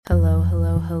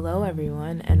Hello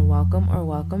everyone, and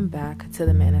welcome back to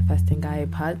the Manifesting Gaia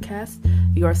podcast,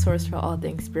 your source for all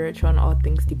things spiritual and all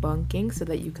things debunking so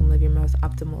that you can live your most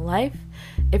optimal life.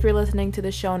 If you're listening to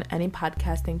the show on any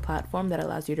podcasting platform that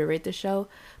allows you to rate the show,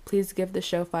 please give the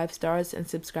show 5 stars and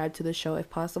subscribe to the show if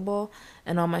possible.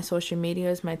 And all my social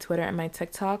medias, my Twitter and my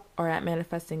TikTok are at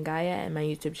Manifesting Gaia, and my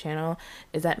YouTube channel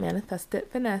is at Manifest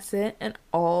It Finesse It, and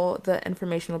all the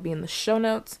information will be in the show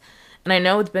notes. And I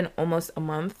know it's been almost a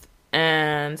month,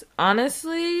 and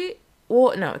honestly,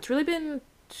 well, no, it's really been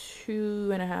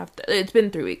 2.5, it's been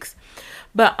 3 weeks.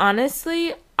 But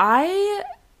honestly, time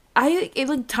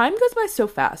goes by so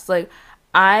fast. Like,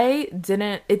 it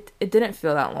didn't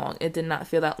feel that long. It did not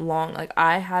feel that long. Like,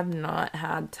 I have not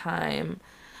had time.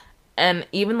 And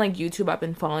even like YouTube, I've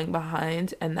been falling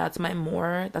behind, and that's my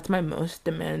most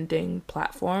demanding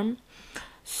platform.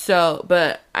 So,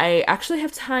 but I actually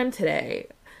have time today.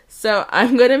 So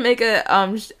I'm going to make a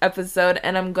episode,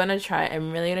 and I'm really going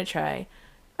to try.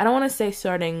 I don't want to say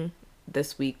starting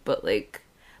this week, but like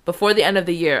before the end of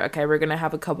the year, okay, we're going to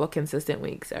have a couple consistent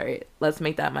weeks. All right, let's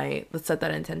set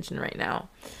that intention right now.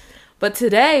 But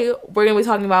today we're going to be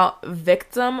talking about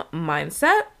victim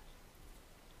mindset.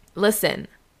 Listen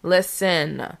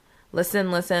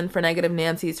for negative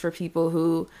Nancy's, for people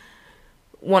who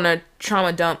want to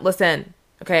trauma dump. Listen,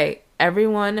 okay,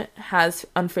 everyone has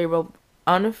unfavorable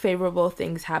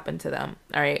things happen to them.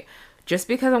 All right, just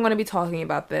because I'm going to be talking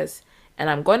about this, and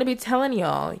I'm going to be telling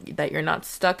y'all that you're not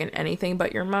stuck in anything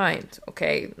but your mind.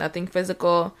 Okay, nothing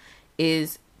physical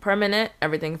is permanent.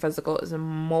 Everything physical is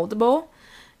moldable.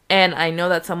 And I know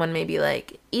that someone may be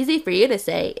like, easy for you to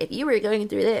say if you were going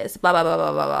through this, blah blah blah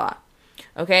blah blah blah.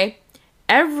 Okay,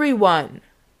 everyone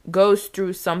goes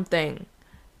through something,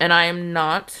 and I am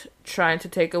not trying to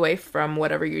take away from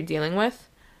whatever you're dealing with.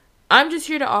 I'm just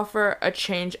here to offer a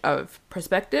change of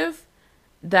perspective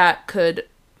that could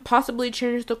possibly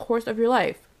change the course of your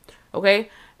life, okay?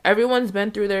 Everyone's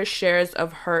been through their shares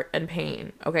of hurt and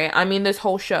pain, okay? I mean, this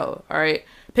whole show, all right?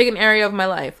 Pick an area of my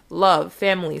life: love,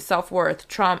 family, self-worth,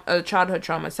 trauma, childhood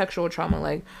trauma, sexual trauma.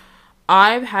 Like,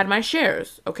 I've had my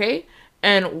shares, okay?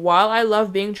 And while I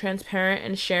love being transparent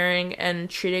and sharing and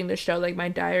treating the show like my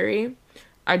diary,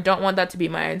 I don't want that to be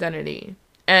my identity.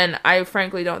 And I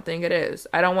frankly don't think it is.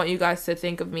 I don't want you guys to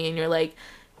think of me and you're like,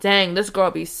 dang, this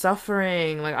girl be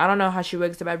suffering. Like, I don't know how she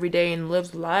wakes up every day and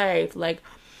lives life. Like,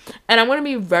 and I'm going to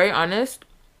be very honest.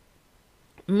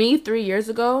 Me 3 years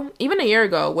ago, even a year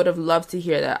ago, would have loved to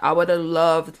hear that. I would have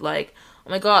loved, like, oh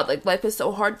my God, like, life is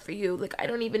so hard for you. Like, I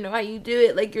don't even know how you do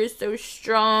it. Like, you're so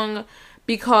strong.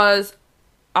 Because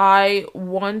I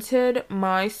wanted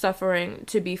my suffering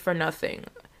to be for nothing.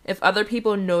 If other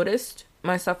people noticed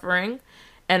my suffering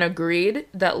and agreed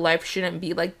that life shouldn't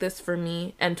be like this for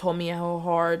me, and told me how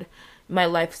hard my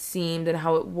life seemed and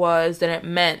how it was, then it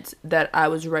meant that I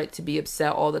was right to be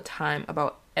upset all the time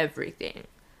about everything.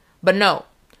 But no,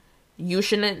 you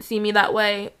shouldn't see me that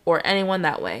way, or anyone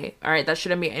that way. All right, that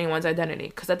shouldn't be anyone's identity.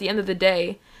 Because at the end of the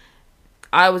day,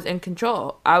 I was in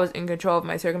control. I was in control of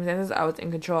my circumstances. I was in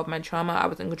control of my trauma. I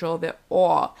was in control of it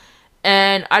all.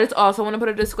 And I just also want to put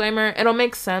a disclaimer. It'll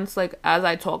make sense, like, as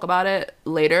I talk about it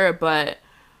later, but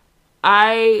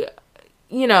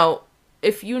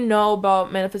if you know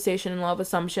about manifestation and law of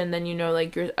assumption, then you know,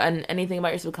 like, and anything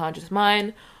about your subconscious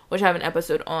mind, which I have an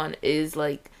episode on, is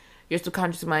like your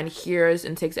subconscious mind hears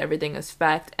and takes everything as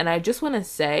fact. And I just want to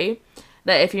say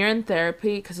that if you're in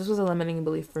therapy, because this was a limiting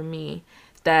belief for me,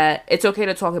 that it's okay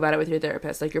to talk about it with your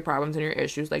therapist, like your problems and your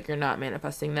issues, like you're not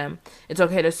manifesting them. It's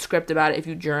okay to script about it. If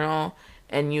you journal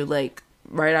and you like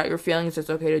write out your feelings, it's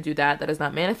okay to do that. That is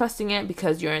not manifesting it,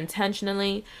 because you're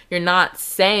not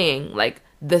saying like,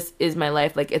 this is my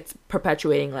life. Like, it's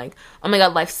perpetuating like, oh my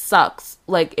God, life sucks.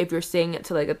 Like, if you're saying it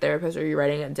to like a therapist or you're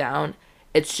writing it down,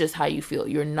 it's just how you feel.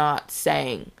 You're not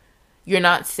saying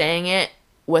it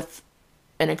with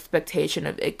an expectation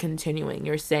of it continuing.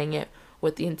 You're saying it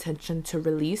with the intention to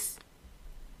release,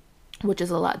 which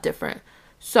is a lot different.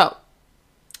 So,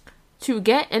 to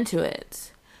get into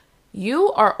it,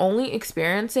 you are only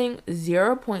experiencing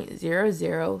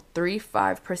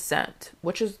 0.0035%,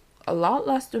 which is a lot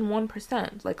less than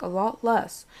 1%, like a lot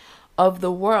less of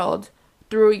the world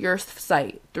through your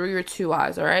sight, through your 2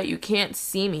 eyes, all right? You can't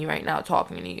see me right now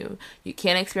talking to you. You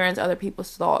can't experience other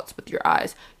people's thoughts with your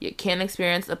eyes. You can't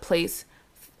experience a place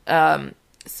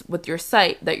with your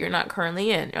sight that you're not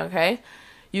currently in, okay?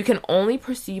 You can only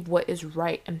perceive what is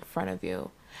right in front of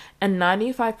you. And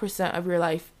 95% of your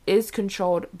life is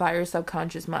controlled by your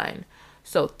subconscious mind.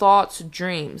 So thoughts,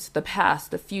 dreams, the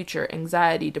past, the future,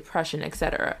 anxiety, depression,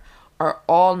 etc. are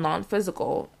all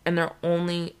non-physical, and they're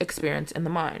only experienced in the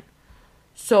mind.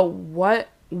 So what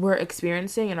we're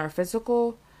experiencing in our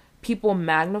physical, people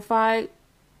magnify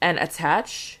and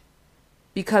attach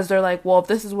because they're like, well, if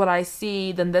this is what I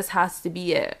see, then this has to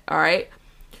be it. All right.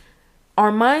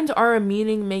 Our minds are a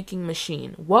meaning making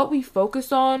machine. What we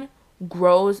focus on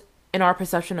grows in our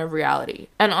perception of reality.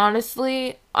 And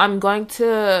honestly, I'm going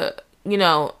to,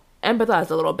 empathize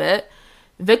a little bit.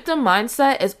 Victim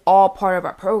mindset is all part of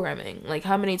our programming. Like,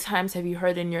 how many times have you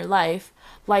heard in your life,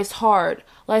 life's hard,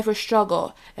 life is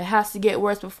struggle, it has to get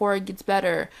worse before it gets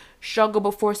better, struggle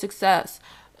before success,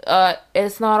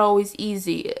 it's not always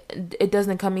easy, it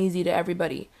doesn't come easy to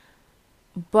everybody.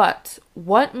 But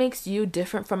what makes you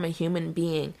different from a human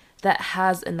being that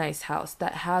has a nice house,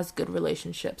 that has good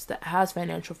relationships, that has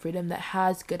financial freedom, that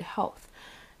has good health?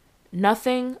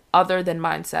 Nothing other than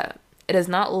mindset. It is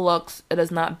not looks, it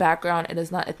is not background, it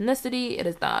is not ethnicity, it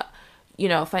is not,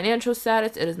 financial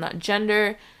status, it is not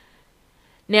gender.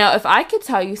 Now, if I could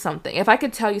tell you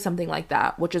something like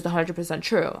that, which is 100%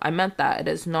 true, I meant that, it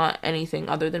is not anything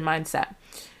other than mindset.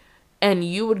 And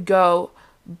you would go,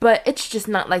 but it's just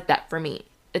not like that for me.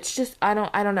 It's just, I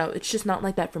don't know. It's just not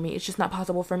like that for me. It's just not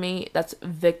possible for me. That's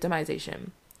victimization.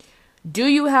 Do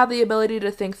you have the ability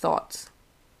to think thoughts?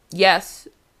 Yes.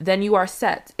 Then you are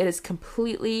set. It is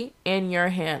completely in your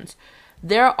hands.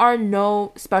 There are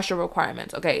no special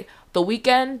requirements. Okay. The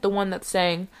Weeknd, the one that's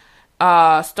saying,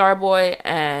 Starboy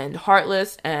and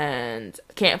Heartless and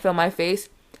Can't Feel My Face,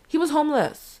 he was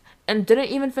homeless and didn't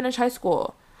even finish high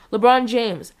school. LeBron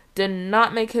James did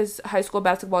not make his high school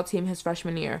basketball team his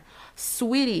freshman year.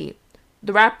 Sweetie,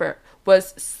 the rapper, was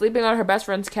sleeping on her best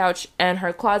friend's couch and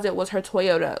her closet was her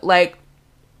Toyota.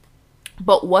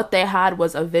 But what they had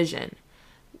was a vision.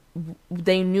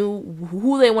 They knew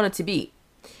who they wanted to be.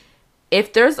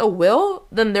 If there's a will,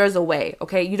 then there's a way,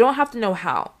 okay? You don't have to know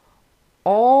how.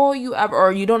 You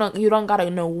don't gotta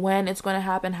know when it's gonna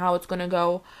happen, how it's gonna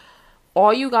go.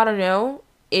 All you gotta know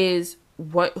is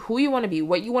who you want to be,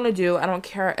 what you want to do. I don't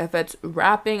care if it's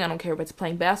rapping, I don't care if it's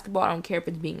playing basketball, I don't care if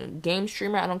it's being a game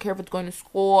streamer, I don't care if it's going to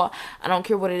school, I don't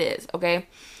care what it is, okay?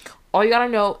 All you gotta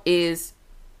know is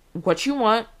what you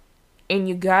want, and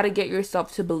you gotta get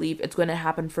yourself to believe it's going to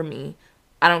happen for me.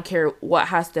 I don't care what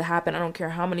has to happen, I don't care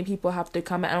how many people have to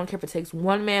come, I don't care if it takes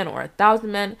 1 man or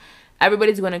 1,000 men.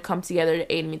 Everybody's going to come together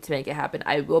to aid me to make it happen.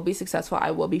 I will be successful. I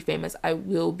will be famous. I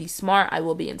will be smart. I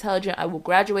will be intelligent. I will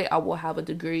graduate. I will have a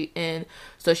degree in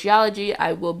sociology.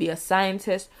 I will be a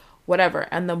scientist, whatever.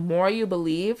 And the more you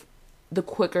believe, the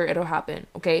quicker it'll happen,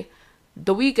 okay?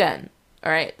 The Weeknd,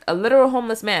 all right? A literal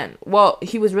homeless man. Well,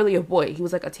 he was really a boy. He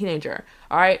was like a teenager,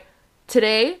 all right?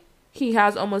 Today, he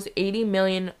has almost 80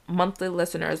 million monthly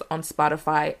listeners on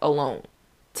Spotify alone.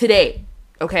 Today,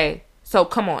 okay? So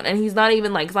come on. And it's not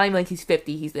even like he's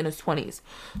 50. He's in his 20s.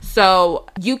 So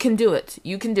you can do it.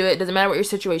 You can do it. It doesn't matter what your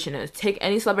situation is. Take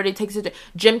any celebrity.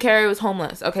 Jim Carrey was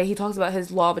homeless. Okay. He talks about his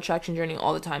law of attraction journey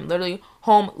all the time. Literally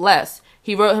homeless.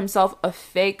 He wrote himself a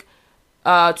fake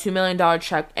 $2 million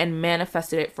check and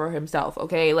manifested it for himself.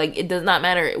 Okay. It does not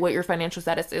matter what your financial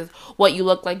status is, what you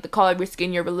look like, the color of your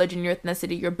skin, your religion, your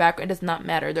ethnicity, your background. It does not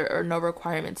matter. There are no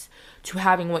requirements to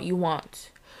having what you want.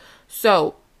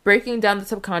 So breaking down the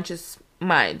subconscious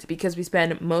mind, because we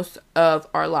spend most of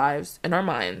our lives in our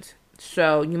mind,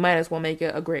 so you might as well make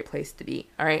it a great place to be.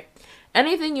 All right,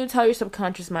 anything you tell your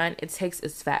subconscious mind, it takes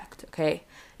as fact. Okay,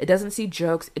 it doesn't see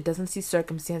jokes, it doesn't see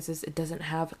circumstances, it doesn't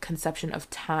have a conception of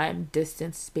time,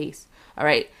 distance, space. All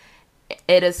right,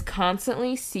 it is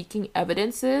constantly seeking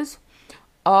evidences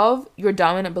of your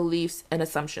dominant beliefs and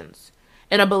assumptions.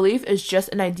 And a belief is just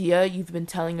an idea you've been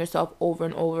telling yourself over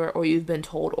and over, or you've been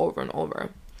told over and over.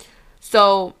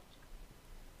 So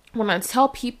when I tell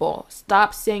people,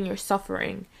 stop saying you're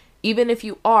suffering, even if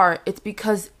you are, it's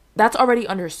because that's already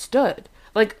understood.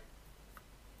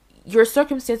 Your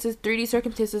circumstances, 3D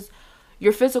circumstances,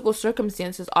 your physical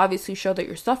circumstances obviously show that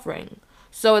you're suffering.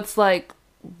 So it's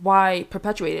why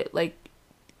perpetuate it?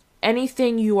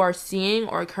 Anything you are seeing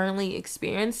or currently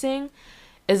experiencing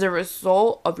is a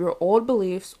result of your old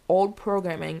beliefs, old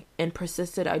programming, and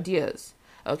persistent ideas,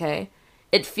 okay?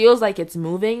 It feels like it's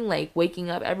moving, waking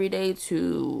up every day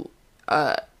to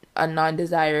a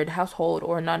non-desired household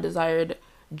or a non-desired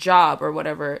job or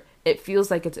whatever. It feels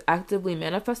like it's actively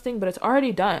manifesting, but it's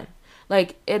already done.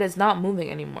 It is not moving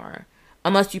anymore,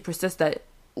 unless you persist that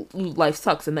life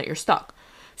sucks and that you're stuck.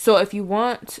 So if you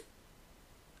want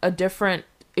a different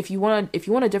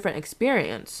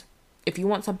experience, if you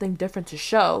want something different to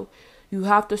show, you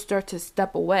have to start to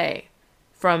step away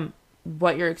from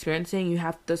what you're experiencing. You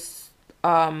have to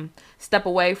step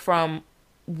away from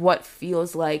what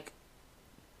feels I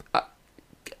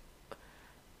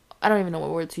don't even know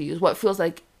what word to use. What feels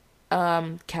like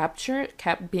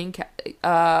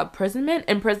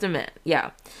imprisonment.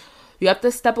 Yeah. You have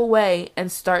to step away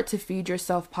and start to feed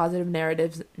yourself positive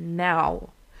narratives now.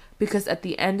 Because at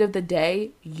the end of the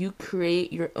day, you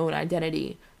create your own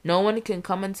identity. No one can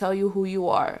come and tell you who you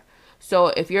are. So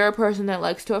if you're a person that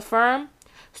likes to affirm,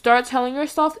 start telling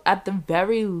yourself at the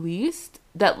very least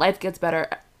that life gets better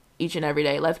each and every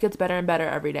day. Life gets better and better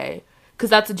every day. Because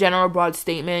that's a general broad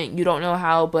statement. You don't know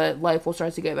how, but life will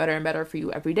start to get better and better for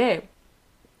you every day.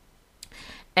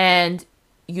 And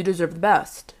you deserve the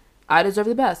best. I deserve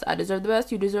the best. I deserve the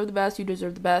best. You deserve the best. You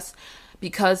deserve the best.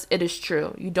 Because it is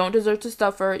true. You don't deserve to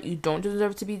suffer. You don't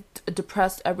deserve to be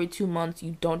depressed every 2 months.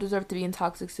 You don't deserve to be in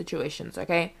toxic situations,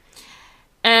 okay?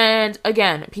 And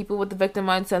again, people with the victim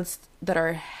mindsets that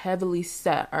are heavily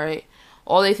set, all right?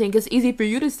 All they think is easy for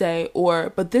you to say,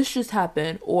 or, but this just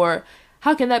happened, or,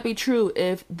 how can that be true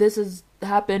if this has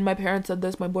happened? My parents said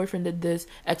this, my boyfriend did this,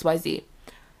 XYZ.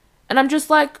 And I'm just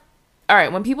like, all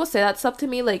right, when people say that stuff to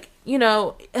me, like, you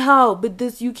know, how, but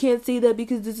this, you can't say that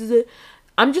because this is it.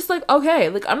 I'm just like, okay,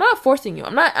 like, I'm not forcing you.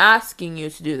 I'm not asking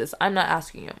you to do this. I'm not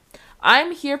asking you.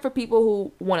 I'm here for people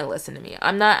who want to listen to me.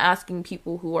 I'm not asking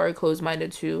people who are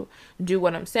closed-minded to do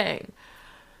what I'm saying.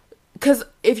 Because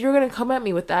if you're going to come at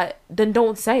me with that, then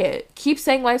don't say it. Keep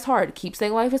saying life's hard. Keep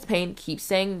saying life is pain. Keep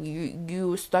saying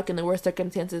you stuck in the worst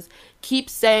circumstances. Keep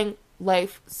saying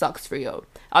life sucks for you.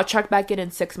 I'll check back in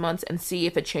 6 months and see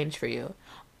if it changed for you.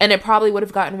 And it probably would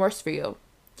have gotten worse for you.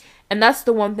 And that's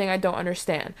the one thing I don't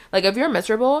understand. Like, if you're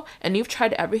miserable and you've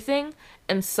tried everything,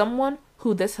 and someone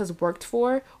who this has worked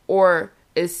for or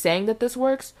is saying that this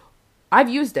works, I've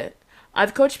used it.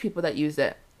 I've coached people that use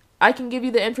it. I can give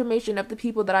you the information of the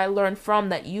people that I learned from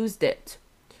that used it.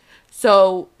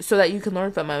 So that you can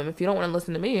learn from them. If you don't want to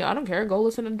listen to me, I don't care. Go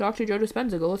listen to Dr. Joe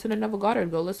Dispenza. Go listen to Neville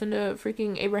Goddard. Go listen to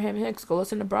freaking Abraham Hicks. Go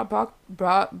listen to Bob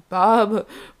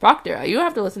Proctor. You don't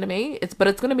have to listen to me. But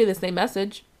it's going to be the same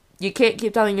message. You can't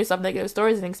keep telling yourself negative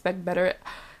stories and expect better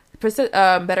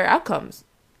outcomes.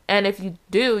 And if you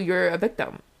do, you're a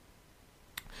victim.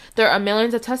 There are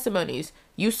millions of testimonies.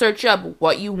 You search up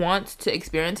what you want to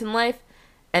experience in life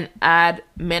and add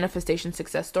manifestation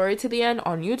success story to the end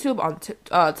on YouTube, on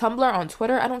Tumblr, on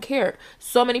Twitter. I don't care.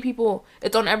 So many people.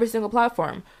 It's on every single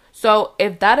platform. So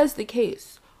if that is the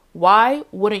case, why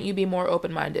wouldn't you be more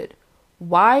open-minded?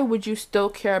 Why would you still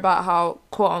care about how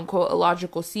quote-unquote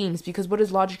illogical seems? Because what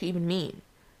does logic even mean?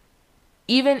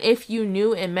 Even if you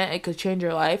knew it meant it could change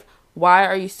your life, why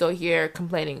are you still here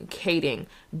complaining, hating,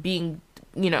 being,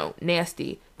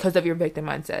 nasty because of your victim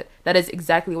mindset? That is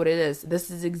exactly what it is. This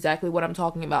is exactly what I'm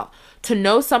talking about. To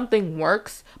know something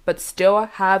works, but still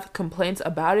have complaints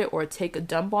about it or take a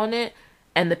dump on it,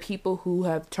 and the people who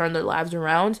have turned their lives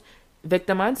around,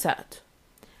 victim mindset.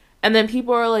 And then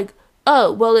people are like,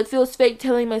 oh, well, it feels fake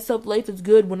telling myself life is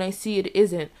good when I see it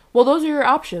isn't. Well, those are your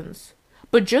options.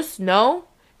 But just know,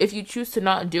 if you choose to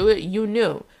not do it, you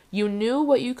knew. You knew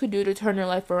what you could do to turn your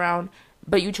life around,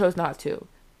 but you chose not to.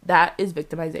 That is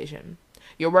victimization.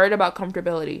 You're worried about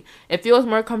comfortability. It feels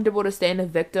more comfortable to stay in a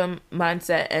victim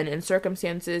mindset and in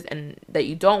circumstances and that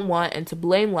you don't want, and to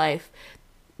blame life,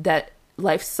 that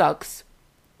life sucks.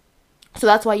 So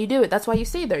that's why you do it. That's why you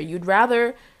stay there. You'd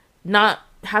rather not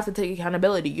have to take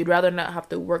accountability. You'd rather not have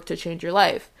to work to change your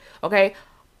life. Okay?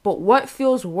 But what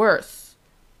feels worse?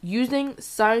 Using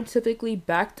scientifically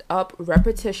backed up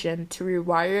repetition to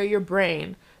rewire your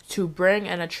brain to bring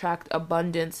and attract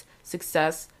abundance,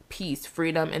 success, peace,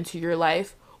 freedom into your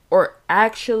life, or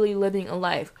actually living a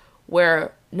life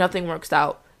where nothing works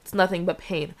out. It's nothing but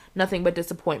pain, nothing but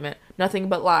disappointment, nothing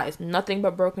but lies, nothing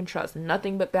but broken trust,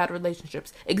 nothing but bad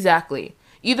relationships. Exactly.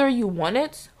 Either you want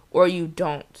it or you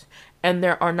don't. And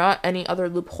there are not any other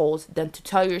loopholes than to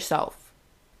tell yourself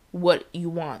what you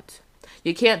want.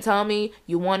 You can't tell me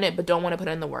you want it but don't want to put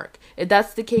in the work. If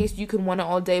that's the case, you can want it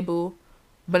all day, boo.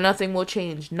 But nothing will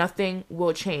change. Nothing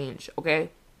will change, okay?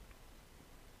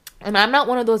 And I'm not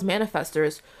one of those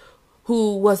manifestors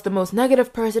who was the most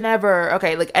negative person ever.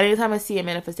 Okay, like anytime I see a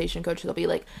manifestation coach, they'll be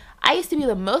like, I used to be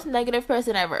the most negative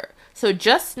person ever. So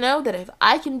just know that if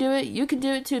I can do it, you can do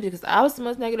it too, because I was the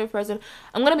most negative person.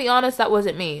 I'm going to be honest, that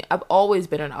wasn't me. I've always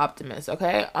been an optimist,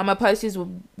 okay? I'm a Pisces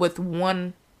with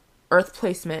one earth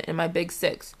placement in my big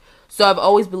 6. So I've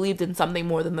always believed in something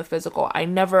more than the physical. I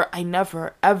never,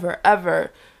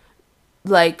 ever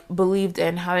believed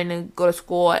in having to go to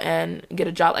school and get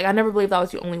a job. Like, I never believed that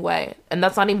was the only way. And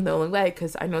that's not even the only way,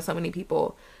 because I know so many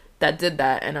people that did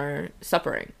that and are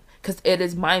suffering. Because it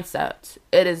is mindset.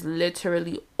 It is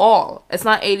literally all. It's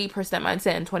not 80%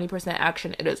 mindset and 20%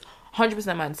 action. It is 100%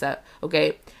 mindset,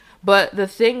 okay? But the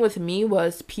thing with me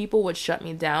was people would shut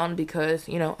me down because,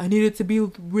 I needed to be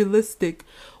realistic,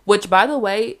 which, by the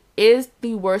way, is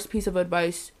the worst piece of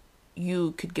advice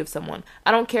you could give someone.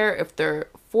 I don't care if they're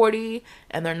 40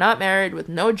 and they're not married with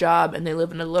no job and they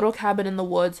live in a little cabin in the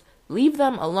woods. Leave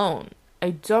them alone.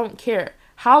 I don't care.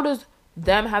 How does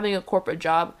them having a corporate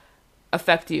job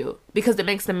affect you? Because it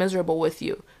makes them miserable with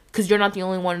you. Because you're not the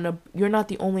only one. You're not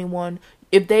the only one.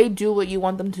 If they do what you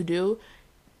want them to do,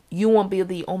 you won't be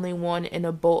the only one in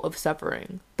a boat of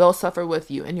suffering. They'll suffer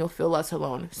with you and you'll feel less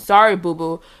alone. Sorry,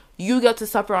 boo-boo. You get to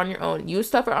suffer on your own. You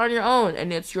suffer on your own,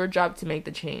 and it's your job to make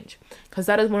the change. Because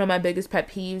that is one of my biggest pet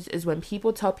peeves, is when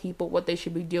people tell people what they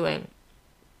should be doing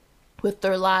with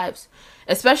their lives.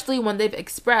 Especially when they've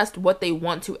expressed what they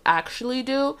want to actually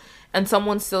do, and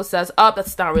someone still says, oh,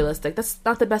 that's not realistic. That's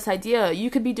not the best idea.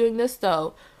 You could be doing this,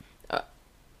 though.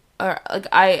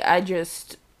 I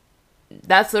just...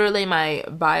 That's literally my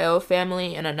bio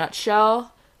family in a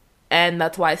nutshell. And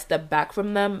that's why I step back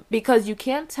from them. Because you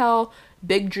can't tell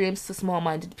big dreams to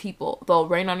small-minded people. They'll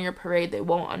rain on your parade. They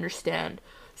won't understand.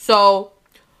 So,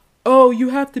 oh, you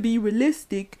have to be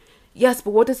realistic. Yes,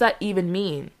 but what does that even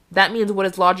mean? That means what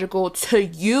is logical to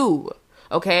you.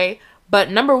 Okay? But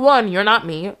number one, you're not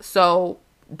me. So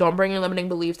don't bring your limiting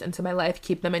beliefs into my life.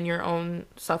 Keep them in your own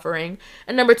suffering.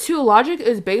 And number two, logic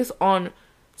is based on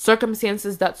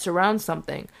circumstances that surround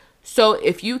something. So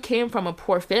if you came from a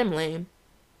poor family,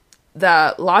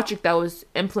 the logic that was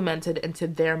implemented into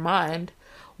their mind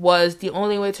was the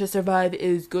only way to survive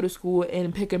is go to school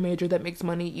and pick a major that makes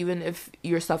money, even if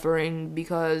you're suffering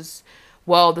because,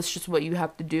 well, that's just what you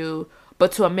have to do.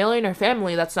 But to a millionaire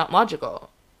family, that's not logical.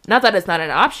 Not that it's not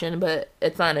an option, but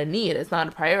it's not a need. It's not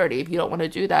a priority. If you don't want to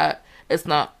do that, it's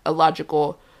not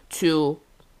illogical to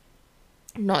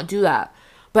not do that.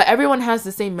 But everyone has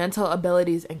the same mental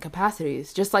abilities and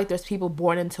capacities. Just like there's people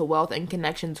born into wealth and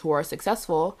connections who are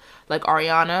successful, like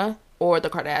Ariana or the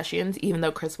Kardashians. Even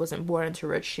though Kris wasn't born into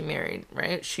rich, she married,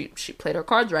 right? She played her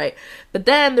cards right. But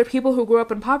then there are people who grew up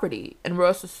in poverty and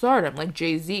rose to stardom, like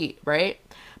Jay-Z, right?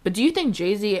 But do you think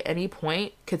Jay-Z at any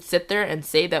point could sit there and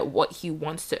say that what he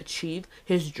wants to achieve,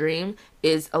 his dream,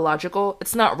 is illogical?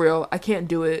 It's not real. I can't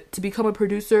do it. To become a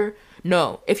producer?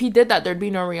 No. If he did that, there'd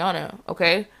be no Rihanna,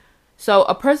 okay? So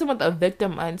a person with a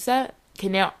victim mindset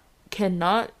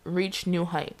cannot reach new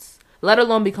heights, let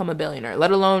alone become a billionaire,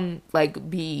 let alone like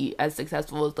be as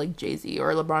successful as like Jay-Z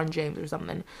or LeBron James or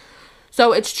something.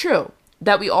 So it's true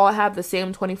that we all have the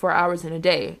same 24 hours in a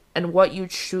day, and what you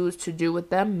choose to do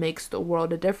with them makes the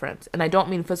world a difference. And I don't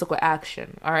mean physical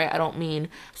action, all right? I don't mean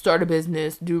start a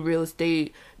business, do real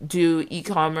estate, do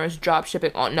e-commerce, drop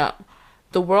shipping. Oh, no.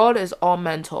 The world is all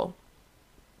mental.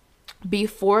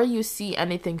 Before you see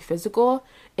anything physical,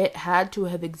 it had to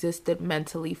have existed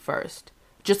mentally first.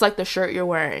 Just like the shirt you're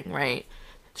wearing, right?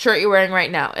 Shirt you're wearing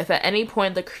right now. If at any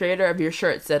point the creator of your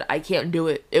shirt said, I can't do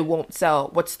it, it won't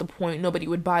sell, what's the point, nobody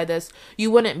would buy this,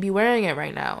 you wouldn't be wearing it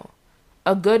right now.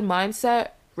 A good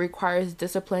mindset requires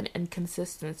discipline and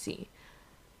consistency.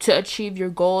 To achieve your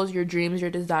goals, your dreams, your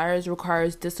desires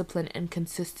requires discipline and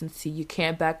consistency. You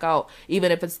can't back out,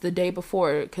 even if it's the day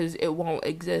before, because it won't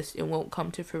exist. It won't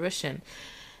come to fruition.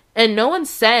 And no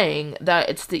one's saying that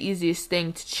it's the easiest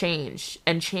thing to change,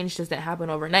 and change doesn't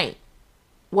happen overnight.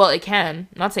 Well, it can.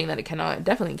 I'm not saying that it cannot. It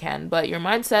definitely can. But your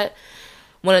mindset,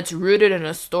 when it's rooted in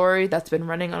a story that's been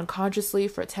running unconsciously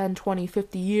for 10, 20,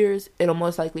 50 years, it'll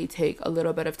most likely take a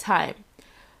little bit of time.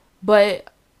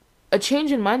 But a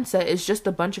change in mindset is just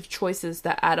a bunch of choices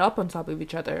that add up on top of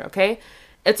each other, okay?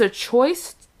 It's a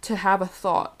choice to have a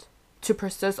thought, to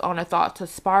persist on a thought, to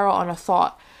spiral on a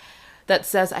thought that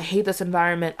says, I hate this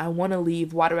environment, I want to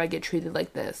leave, why do I get treated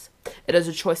like this? It is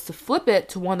a choice to flip it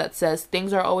to one that says,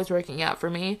 things are always working out for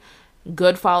me,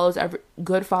 good follows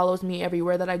me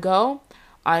everywhere that I go,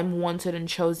 I'm wanted and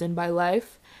chosen by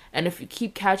life. And if you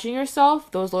keep catching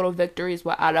yourself, those little victories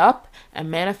will add up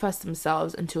and manifest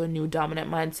themselves into a new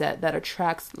dominant mindset that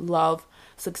attracts love,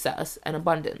 success, and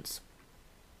abundance.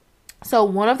 So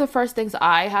one of the first things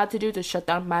I had to do to shut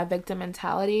down my victim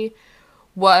mentality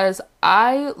was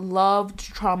I loved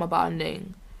trauma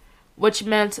bonding, which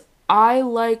meant I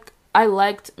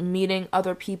liked meeting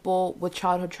other people with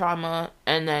childhood trauma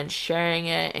and then sharing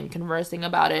it and conversing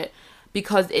about it,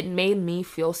 because it made me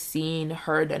feel seen,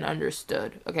 heard, and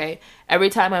understood, okay? Every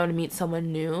time I would meet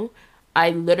someone new,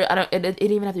 it didn't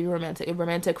even have to be romantic.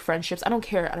 Romantic friendships, I don't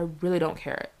care. I really don't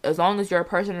care. As long as you're a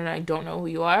person and I don't know who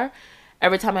you are,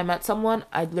 every time I met someone,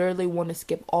 I'd literally want to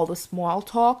skip all the small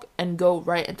talk and go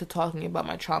right into talking about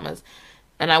my traumas.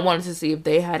 And I wanted to see if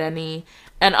they had any.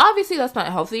 And obviously that's not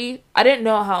healthy. I didn't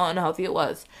know how unhealthy it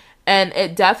was. And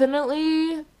it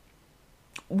definitely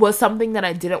was something that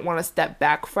I didn't want to step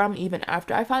back from even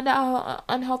after I found out how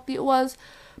unhealthy it was.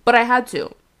 But I had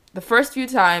to. The first few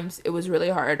times, it was really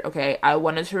hard, okay? I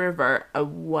wanted to revert. I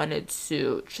wanted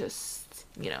to just,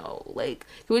 like,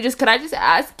 can I just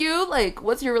ask you, like,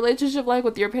 what's your relationship like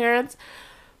with your parents?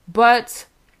 But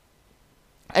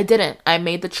I didn't. I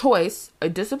made the choice. I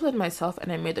disciplined myself,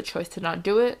 and I made the choice to not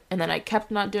do it. And then I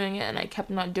kept not doing it, and I kept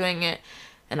not doing it.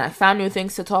 And I found new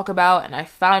things to talk about, and I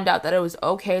found out that it was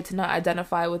okay to not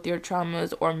identify with your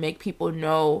traumas or make people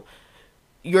know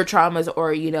your traumas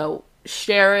or,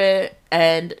 share it.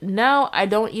 And now I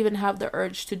don't even have the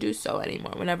urge to do so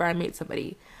anymore whenever I meet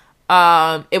somebody.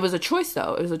 It was a choice,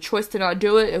 though. It was a choice to not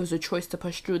do it. It was a choice to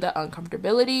push through that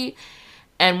uncomfortability.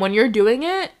 And when you're doing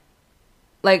it,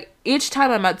 like, each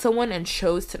time I met someone and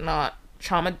chose to not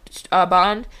trauma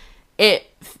bond, it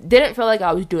didn't feel like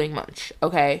I was doing much,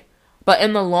 okay? But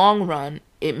in the long run,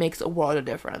 it makes a world of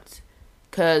difference.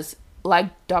 Because, like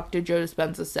Dr. Joe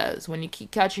Dispenza says, when you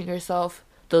keep catching yourself,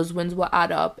 those wins will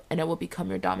add up and it will become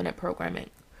your dominant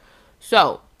programming.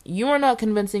 So, you are not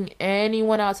convincing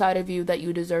anyone outside of you that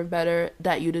you deserve better,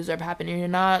 that you deserve happiness. You're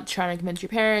not trying to convince your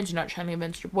parents. You're not trying to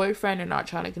convince your boyfriend. You're not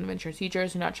trying to convince your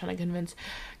teachers. You're not trying to convince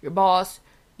your boss.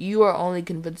 You are only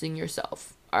convincing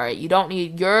yourself. All right? You don't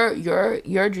need your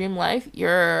dream life,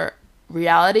 your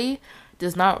reality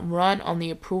does not run on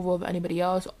the approval of anybody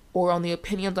else or on the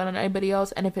opinions on anybody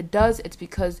else. And if it does, it's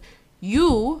because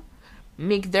you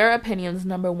make their opinions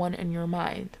number one in your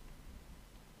mind.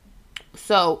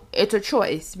 So it's a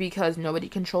choice because nobody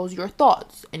controls your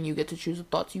thoughts and you get to choose the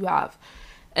thoughts you have.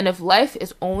 And if life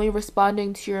is only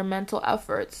responding to your mental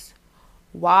efforts,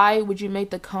 why would you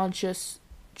make the conscious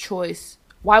choice?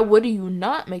 Why would you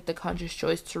not make the conscious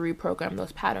choice to reprogram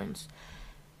those patterns?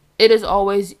 It is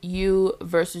always you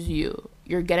versus you.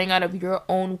 You're getting out of your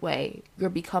own way. You're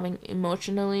becoming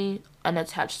emotionally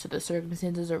unattached to the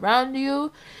circumstances around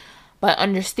you by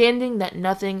understanding that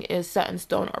nothing is set in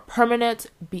stone or permanent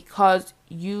because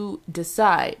you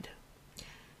decide.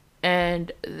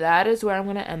 And that is where I'm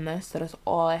going to end this. That is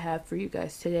all I have for you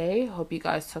guys today. Hope you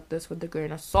guys took this with a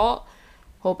grain of salt.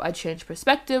 Hope I changed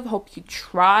perspective. Hope you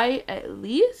try at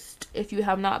least if you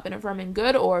have not been affirming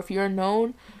good, or if you're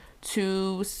known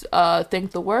to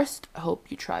think the worst. I hope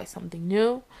you try something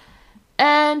new.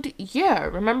 And yeah,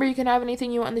 remember, you can have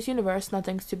anything you want in this universe.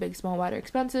 Nothing's too big, small, wide, or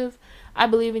expensive. I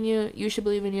believe in you. You should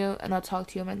believe in you. And I'll talk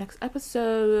to you in my next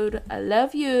episode. I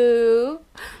love you.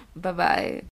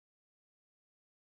 Bye-bye.